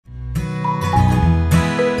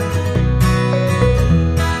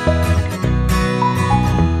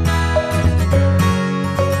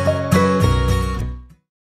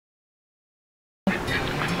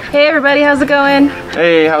Hey everybody, how's it going?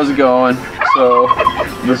 Hey, how's it going? So,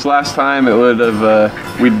 this last time it would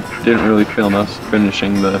have, we didn't really film us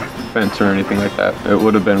finishing the fence or anything like that. It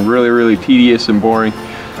would have been really, really tedious and boring.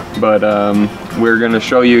 But we're going to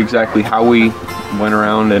show you exactly how we went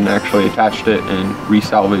around and actually attached it and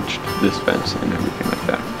re-salvaged this fence and everything like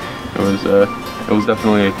that. It was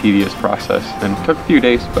definitely a tedious process and it took a few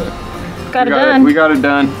days, but we got it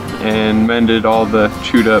done and mended all the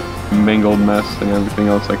chewed up, mangled mess and everything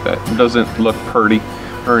else like that. It doesn't look pretty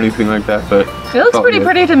or anything like that, but it looks pretty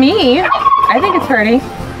pretty to me. I think it's pretty.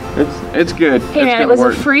 It's good. Hey man, it was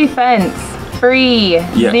a free fence. Free.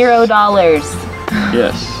 Yes. $0.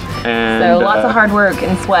 Yes. And so lots of hard work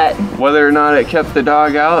and sweat. Whether or not it kept the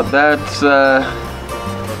dog out, that's a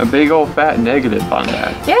big old fat negative on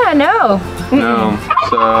that. Yeah, no. No,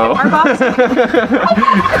 so.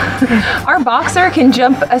 Our boxer can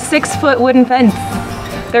jump a 6-foot wooden fence.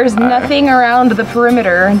 There's nothing around the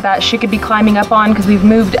perimeter that she could be climbing up on because we've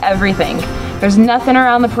moved everything. There's nothing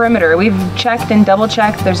around the perimeter. We've checked and double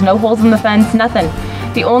checked. There's no holes in the fence, nothing.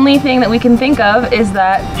 The only thing that we can think of is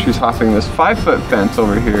that she's hopping this 5-foot fence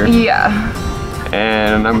over here. Yeah.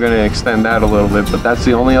 And I'm gonna extend that a little bit, but that's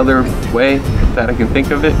the only other way that I can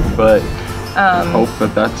think of it. But hope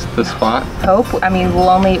that that's the spot. Hope. I mean,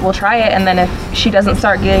 we'll try it, and then if she doesn't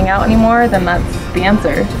start getting out anymore, then that's the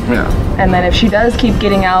answer. Yeah. And then if she does keep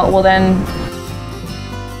getting out, well then.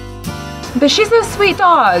 But she's a sweet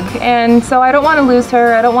dog, and so I don't want to lose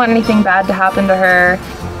her. I don't want anything bad to happen to her.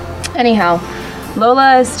 Anyhow,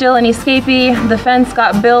 Lola is still an escapee. The fence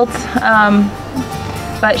got built,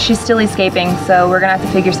 but she's still escaping, so we're gonna have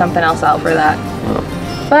to figure something else out for that.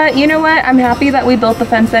 But you know what? I'm happy that we built the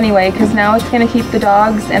fence anyway, because now it's gonna keep the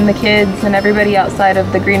dogs and the kids and everybody outside of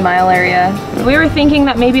the Green Mile area. We were thinking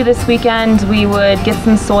that maybe this weekend we would get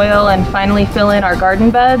some soil and finally fill in our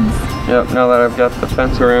garden beds. Yep, now that I've got the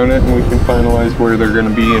fence around it and we can finalize where they're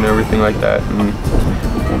gonna be and everything like that, and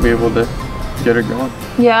we'll be able to get it going.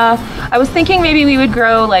 Yeah, I was thinking maybe we would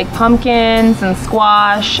grow like pumpkins and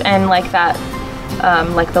squash and like that,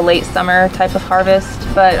 like the late summer type of harvest.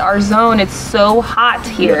 But our zone, it's so hot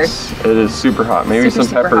here. Yes, it is super hot. Maybe some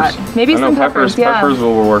peppers. Hot. Maybe some peppers, yeah. Peppers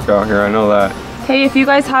will work out here, I know that. Hey, if you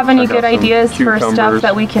guys have any good ideas for stuff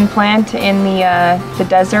that we can plant in the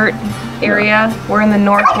desert area, we're in the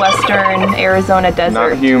northwestern Arizona desert.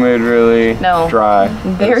 Not humid, really. No. Dry.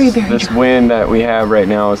 Very dry. This wind that we have right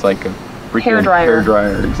now is like a freaking hair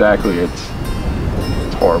dryer. Exactly. It's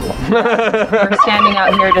horrible. We're standing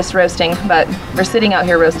out here just roasting, but we're sitting out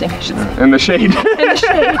here roasting, I should say. In the shade. In the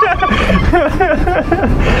shade.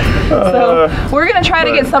 So we're gonna try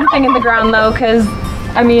to get something in the ground though, because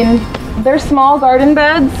I mean, they're small garden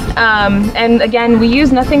beds, and again, we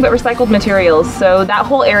use nothing but recycled materials. So that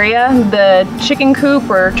whole area, the chicken coop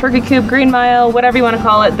or turkey coop, Green Mile, whatever you want to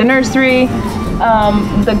call it, the nursery,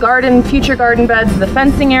 the garden, future garden beds, the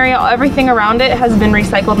fencing area, everything around it has been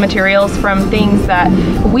recycled materials from things that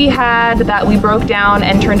we had that we broke down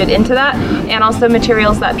and turned it into that, and also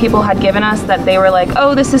materials that people had given us that they were like,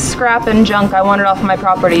 oh, this is scrap and junk, I want it off my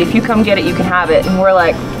property. If you come get it, you can have it. And we're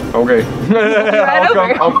like, okay.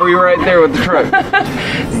 I'll be right there with the truck.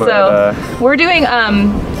 So we're doing,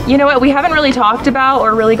 you know what, we haven't really talked about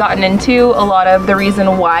or really gotten into a lot of the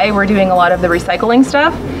reason why we're doing a lot of the recycling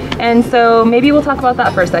stuff. And so maybe we'll talk about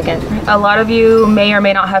that for a second. A lot of you may or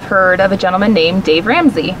may not have heard of a gentleman named Dave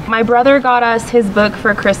Ramsey. My brother got us his book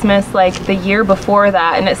for Christmas like the year before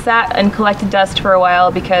that, and it sat and collected dust for a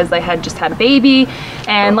while because I had just had a baby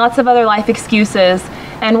and lots of other life excuses.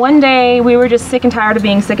 And one day we were just sick and tired of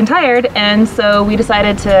being sick and tired, and so we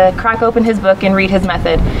decided to crack open his book and read his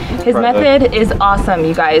method. His method is awesome,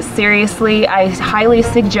 you guys. Seriously, I highly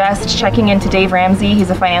suggest checking into Dave Ramsey.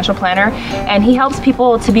 He's a financial planner, and he helps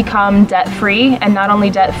people to become debt-free, and not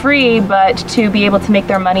only debt-free, but to be able to make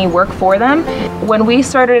their money work for them. When we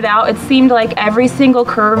started it out, it seemed like every single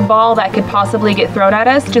curveball that could possibly get thrown at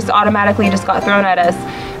us just automatically just got thrown at us.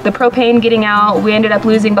 The propane getting out, we ended up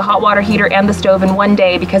losing the hot water heater and the stove in one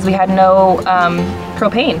day because we had no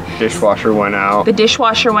propane. Dishwasher went out. The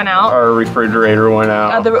dishwasher went out. Our refrigerator went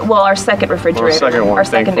out. Well, our second refrigerator. Our second one. Our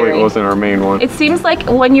secondary. Thankfully it wasn't our main one. It seems like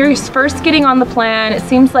when you're first getting on the plan, it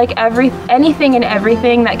seems like anything and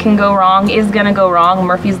everything that can go wrong is gonna go wrong.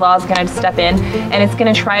 Murphy's Law is gonna step in, and it's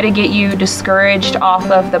gonna try to get you discouraged off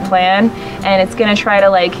of the plan, and it's gonna try to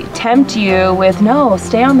like tempt you with, no,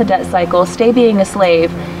 stay on the debt cycle, stay being a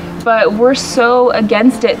slave. But we're so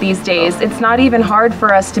against it these days. It's not even hard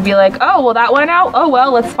for us to be like, oh, well, that went out. Oh,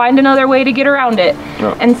 well, let's find another way to get around it.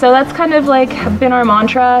 And so that's kind of like been our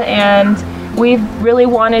mantra. And we've really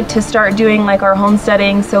wanted to start doing like our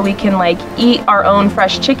homesteading so we can like eat our own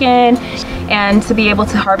fresh chicken and to be able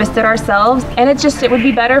to harvest it ourselves. And it would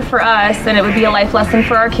be better for us, and it would be a life lesson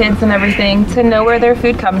for our kids and everything to know where their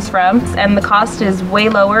food comes from. And the cost is way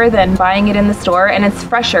lower than buying it in the store, and it's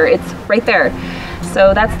fresher, it's right there.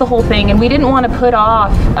 So that's the whole thing, and we didn't want to put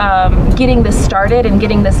off getting this started and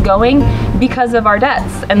getting this going because of our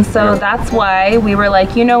debts. And so that's why we were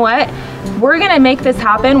like, you know what, we're gonna make this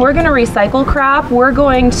happen. We're gonna recycle crap. We're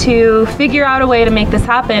going to figure out a way to make this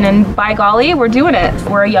happen, and by golly, we're doing it.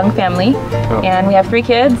 We're a young family, and we have 3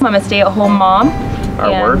 kids. I'm a stay-at-home mom,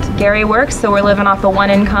 and Gary works, so we're living off of 1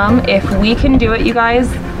 income. If we can do it, you guys,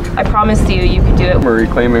 I promise you, you can do it. We're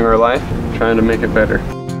reclaiming our life, trying to make it better.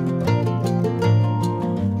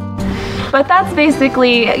 But that's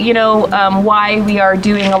basically, you know, why we are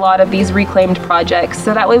doing a lot of these reclaimed projects.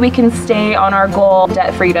 So that way we can stay on our goal,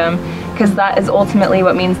 debt freedom, because that is ultimately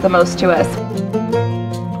what means the most to us.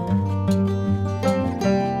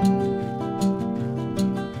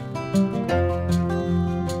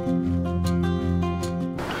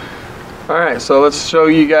 All right, so let's show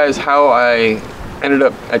you guys how I ended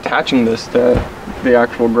up attaching this to the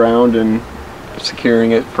actual ground and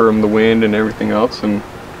securing it from the wind and everything else, and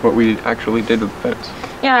what we actually did with the fence.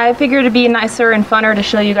 Yeah, I figured it'd be nicer and funner to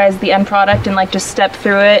show you guys the end product and like just step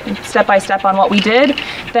through it step by step on what we did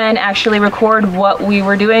than actually record what we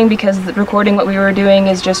were doing, because recording what we were doing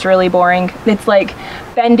is just really boring. It's like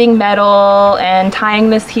bending metal and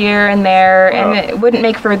tying this here and there, and it wouldn't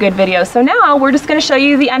make for a good video. So now we're just gonna show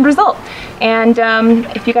you the end result. And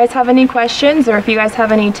if you guys have any questions, or if you guys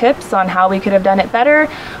have any tips on how we could have done it better,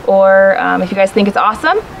 or if you guys think it's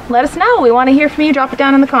awesome, let us know. We wanna hear from you. Drop it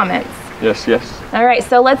down in the comments. Yes, yes. All right,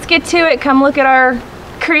 so let's get to it. Come look at our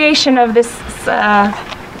creation of this fence.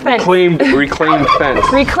 Reclaimed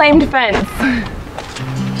fence. Reclaimed fence.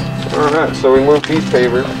 All right, so we moved these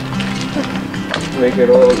pavers. Make it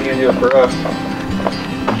a little easier for us.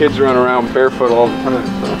 Kids run around barefoot all the time,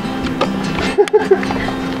 so.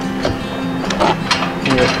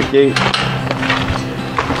 Here's the gate.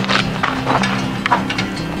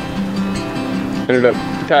 Ended up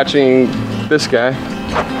attaching this guy.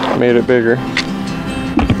 Made it bigger.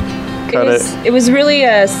 It was really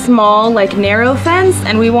a small, like narrow fence,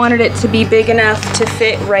 and we wanted it to be big enough to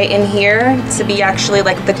fit right in here, to be actually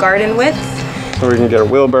like the garden width. So we can get a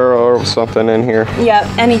wheelbarrow or something in here.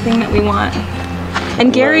 Yep, anything that we want.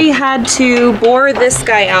 And Gary had to bore this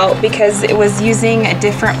guy out because it was using a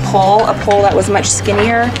different pole, a pole that was much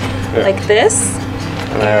skinnier, like this.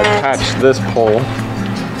 And I attached this pole,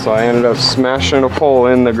 so I ended up smashing a pole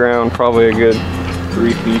in the ground, probably a good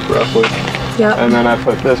 3 feet roughly. Yep. And then I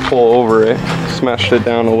put this pole over it, smashed it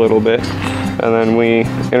down a little bit, and then we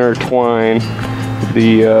intertwine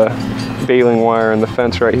the baling wire and the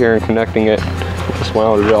fence right here and connecting it. Just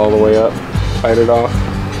wound it all the way up, tied it off.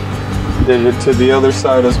 Did it to the other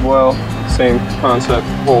side as well. Same concept.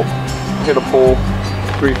 Pole, hit a pole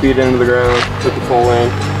 3 feet into the ground, put the pole in,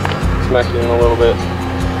 smack it in a little bit,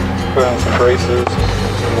 put on some braces,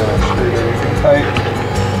 and then I screwed everything tight.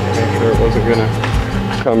 Make sure it wasn't gonna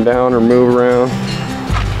come down or move around.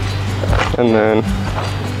 And then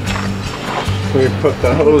we put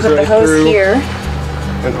the hose right through here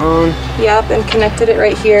and on. Yep, and connected it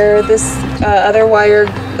right here. This other wire,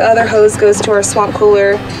 the other hose goes to our swamp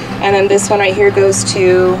cooler, and then this one right here goes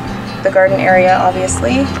to the garden area,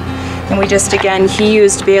 obviously. And we just, again, he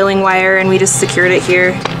used baling wire and we just secured it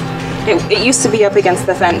here. It used to be up against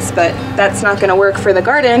the fence, but that's not gonna work for the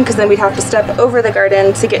garden, because then we'd have to step over the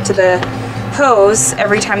garden to get to the hose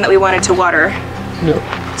every time that we wanted to water.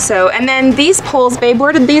 Yep. So, and then these poles, babe,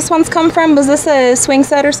 where did these ones come from? Was this a swing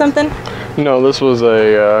set or something? No, this was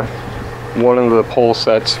a one of the pole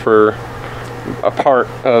sets for a part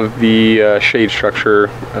of the shade structure,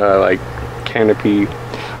 like canopy.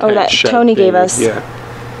 Oh, that Tony gave us. Yeah.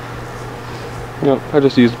 Yep, I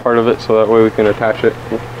just used part of it so that way we can attach it,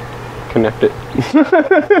 connect it.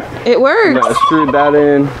 It works. I screwed that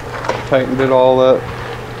in, tightened it all up.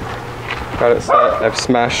 Got it set. I've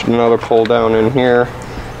smashed another pole down in here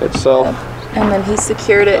itself. And then he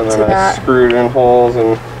secured it to that. I screwed in holes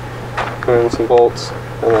and put in some bolts.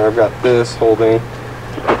 And then I've got this holding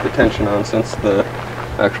to put the tension on, since the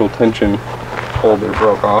actual tension holder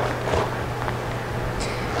broke off.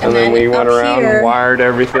 And then we went around and wired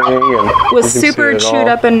everything. And was super chewed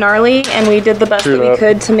up and gnarly, and we did the best that we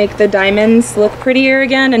could to make the diamonds look prettier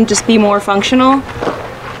again and just be more functional.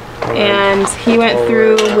 And he went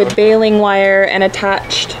through with baling wire and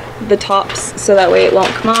attached the tops so that way it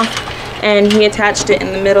won't come off. And he attached it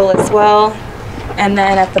in the middle as well, and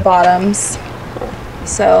then at the bottoms.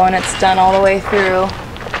 So, and it's done all the way through.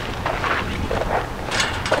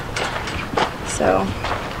 So.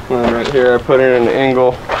 And right here I put in an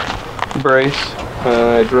angle brace.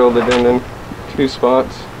 I drilled it in 2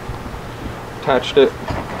 spots, attached it,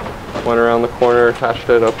 went around the corner, attached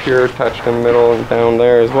it up here, attached in the middle and down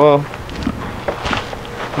there as well.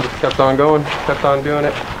 Just kept on going, kept on doing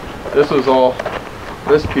it.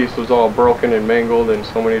 This piece was all broken and mangled in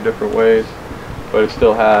so many different ways, but it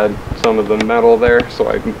still had some of the metal there, so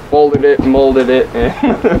I folded it, molded it,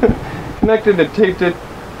 and connected it, taped it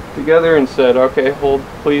together and said, okay, hold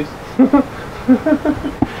please. So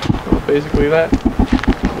basically that.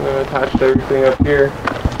 And then attached everything up here.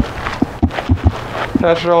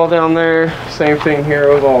 Attached it all down there. Same thing here.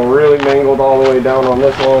 It was all really mangled all the way down on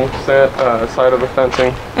this long side of the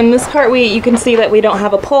fencing. And this part, you can see that we don't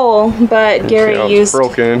have a pole, but Gary used. It's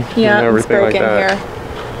broken. Yeah, and everything it's broken like that.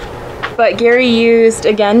 here. But Gary used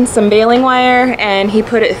again some baling wire, and he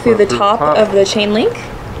put it through the top of the chain link.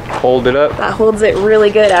 Hold it up. That holds it really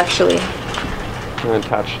good, actually. And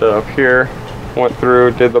attached it up here. Went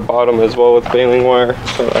through, did the bottom as well with baling wire,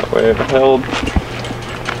 so that way it held.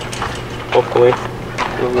 Hopefully,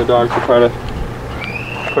 and the dogs will try to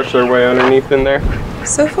push their way underneath in there.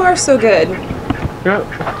 So far, so good. Yep.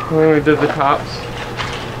 And then we did the tops.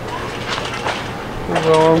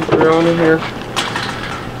 Around in here.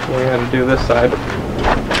 And we had to do this side.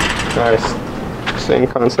 Nice. Same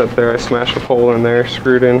concept there. I smashed a pole in there,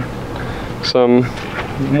 screwed in some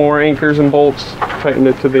more anchors and bolts, tightened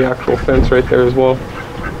it to the actual fence right there as well.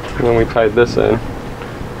 And then we tied this in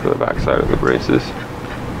to the back side of the braces,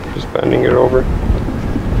 just bending it over.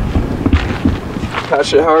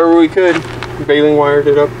 Attached it however we could. Baling wired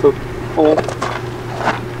it up the pole.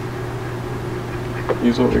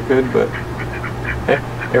 Use what we could, but hey,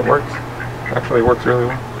 it works. Actually works really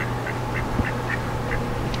well.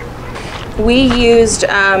 We used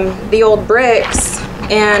the old bricks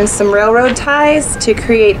and some railroad ties to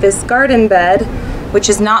create this garden bed, which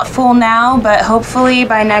is not full now, but hopefully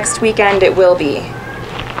by next weekend it will be.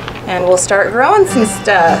 And we'll start growing some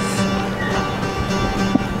stuff.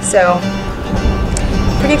 So,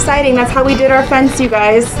 pretty exciting. That's how we did our fence, you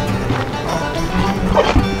guys.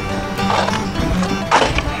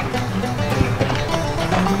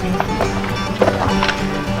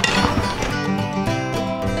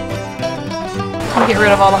 I'll get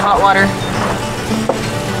rid of all the hot water.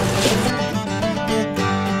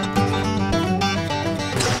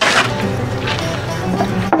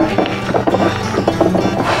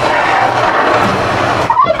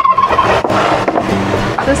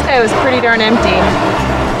 This guy was pretty darn empty.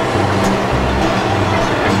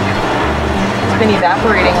 It's been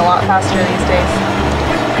evaporating a lot faster these days.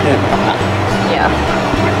 Yeah.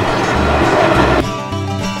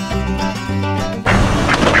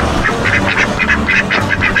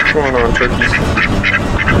 What's going on, turkeys?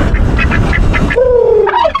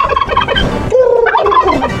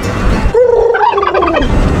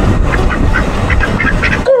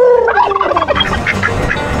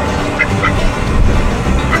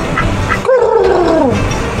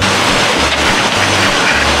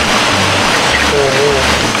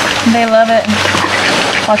 They love it.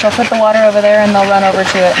 Watch, I'll put the water over there and they'll run over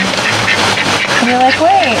to it. And you're like,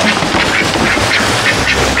 wait.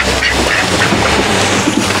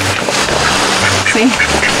 See?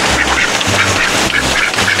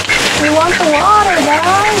 We want the water,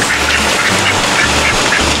 guys.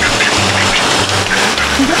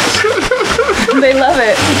 They love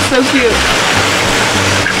it. It's so cute.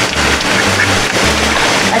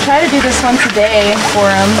 I try to do this once a day for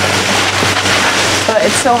them, but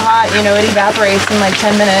it's so hot, you know, it evaporates in like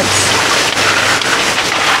 10 minutes.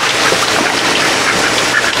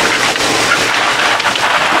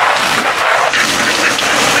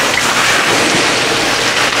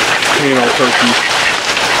 Mean old turkey.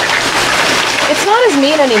 It's not as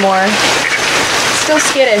mean anymore. Still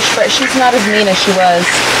skittish, but she's not as mean as she was.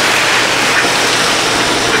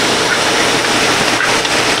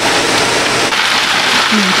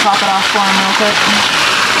 Top it off for him real quick.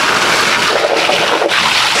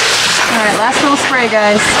 Alright, last little spray,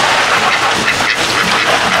 guys.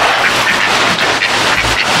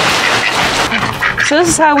 So this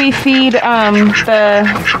is how we feed the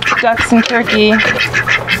ducks and turkey.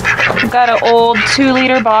 We've got an old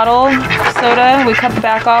 2-liter bottle of soda we cut the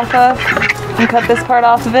back off of and cut this part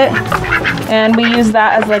off of it. And we use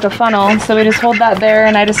that as like a funnel. So we just hold that there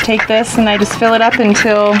and I just take this and I just fill it up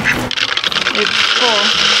until it's full.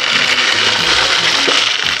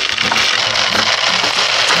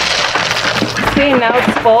 Okay, now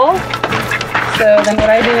it's full. So then what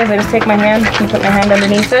I do is I just take my hand and put my hand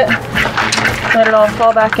underneath it. Let it all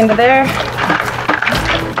fall back into there.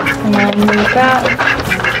 And then move that.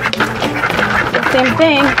 The same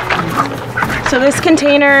thing. So this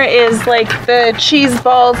container is like the cheese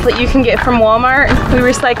balls that you can get from Walmart. We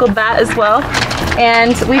recycled that as well.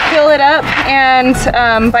 And we fill it up, and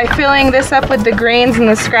by filling this up with the grains and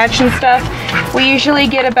the scratch and stuff, we usually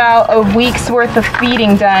get about a week's worth of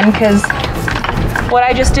feeding done, because what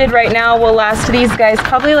I just did right now will last these guys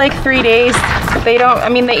probably like 3 days. They don't, I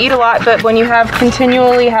mean, they eat a lot, but when you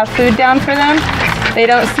continually have food down for them, they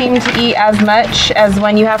don't seem to eat as much as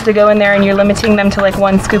when you have to go in there and you're limiting them to like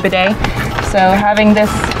 1 scoop a day. So having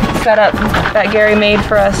this setup that Gary made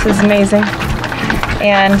for us is amazing.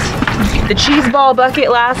 And the cheese ball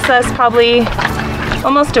bucket lasts us probably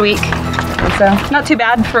almost a week. So not too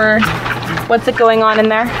bad for what's going on in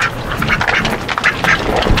there.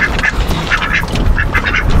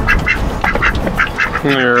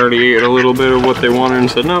 They already ate a little bit of what they wanted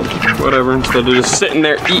and said, nope, whatever, instead of just sitting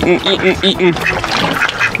there eating.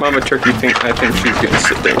 Mama Turkey, I think she's gonna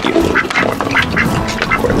sit there and eat a little bit more.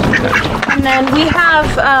 And then we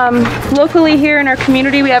have, locally here in our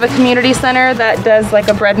community, we have a community center that does like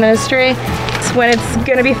a bread ministry. So when it's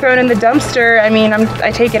gonna be thrown in the dumpster, I mean, I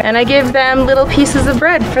take it and I give them little pieces of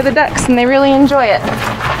bread for the ducks, and they really enjoy it.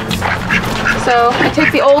 So I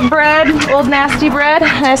take the old bread, old nasty bread,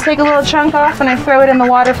 and I just take a little chunk off and I throw it in the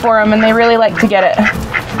water for them, and they really like to get it.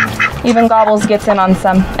 Even Gobbles gets in on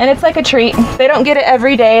some. And it's like a treat. They don't get it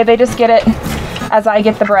every day, they just get it as I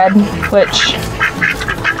get the bread, which,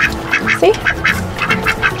 see?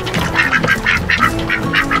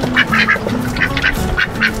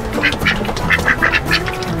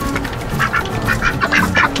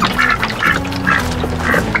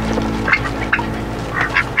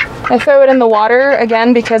 I throw it in the water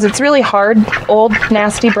again because it's really hard, old,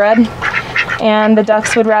 nasty bread, and the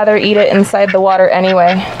ducks would rather eat it inside the water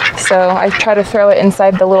anyway. So I try to throw it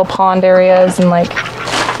inside the little pond areas and like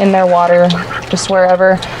in their water, just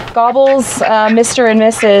wherever. Gobbles, Mr. and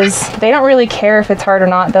Mrs., they don't really care if it's hard or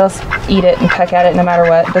not. They'll eat it and peck at it no matter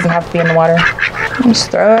what. It doesn't have to be in the water.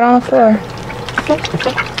 Just throw it on the floor.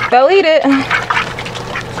 They'll eat it.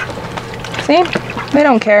 See? They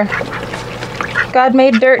don't care. God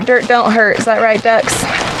made dirt, dirt don't hurt. Is that right, ducks?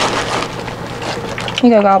 Here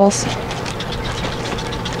you go, Gobbles.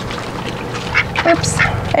 Oops.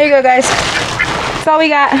 There you go, guys. That's all we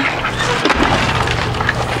got.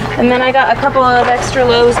 And then I got a couple of extra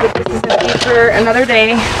loaves, but this is gonna be for another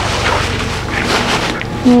day.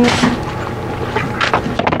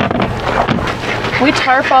 We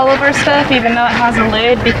tarp all of our stuff, even though it has a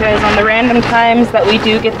lid, because on the random times that we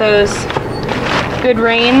do get those good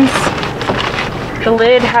rains, the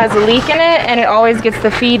lid has a leak in it, and it always gets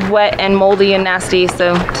the feed wet and moldy and nasty.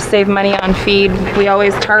 So to save money on feed, we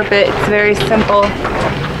always tarp it. It's very simple,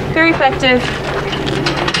 very effective.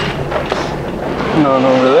 None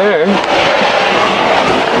over there.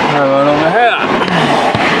 How about over here?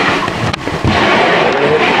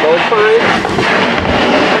 Hit the gold pine.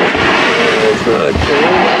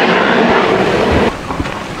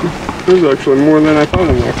 There's actually more than I thought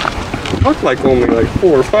in there. It looked like only like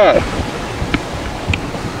 4 or 5.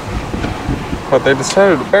 But they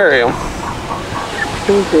decided to bury them.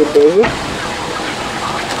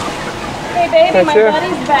 Hey baby, my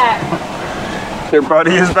buddy's back. Your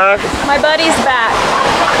buddy is back? My buddy's back.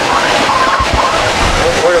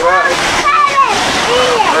 Oh, look at that.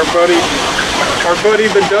 Our buddy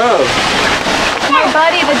the dove. My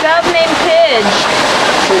buddy, the dove named Pidge.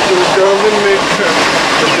 The dove named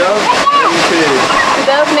Pidge. The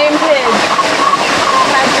dove named Pidge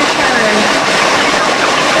has returned.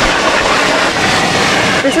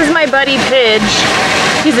 This is my buddy Pidge.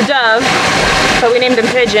 He's a dove, but we named him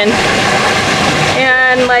Pigeon.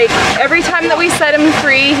 And like every time that we set him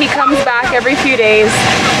free, he comes back every few days.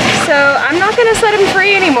 So I'm not gonna set him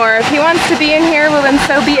free anymore. If he wants to be in here, well then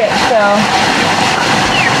so be it. So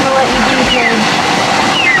I'm gonna let you be Pidge.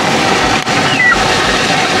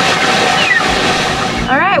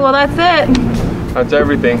 All right, well that's it. That's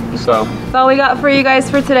everything, so. That's all we got for you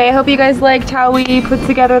guys for today. I hope you guys liked how we put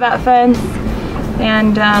together that fence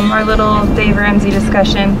and our little Dave Ramsey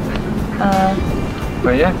discussion.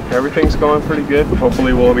 But yeah, everything's going pretty good.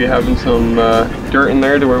 Hopefully we'll be having some dirt in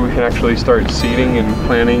there to where we can actually start seeding and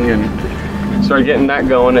planting and start getting that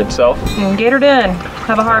going itself. And get her done.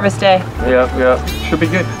 Have a harvest day. Yep. Should be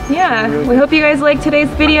good. Yeah, we hope you guys liked today's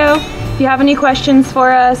video. If you have any questions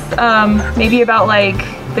for us, maybe about like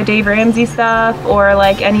the Dave Ramsey stuff or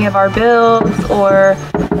like any of our builds or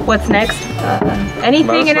what's next,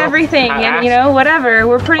 anything and everything, and you know, whatever.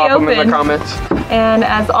 We're pretty open. Pop them in the comments. And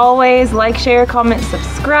as always, like, share, comment,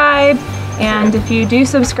 subscribe. And if you do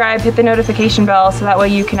subscribe, hit the notification bell so that way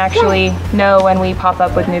you can actually know when we pop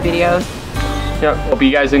up with new videos. Yep. Hope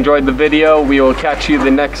you guys enjoyed the video. We will catch you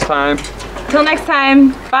the next time. till next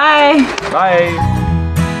time, bye. Bye.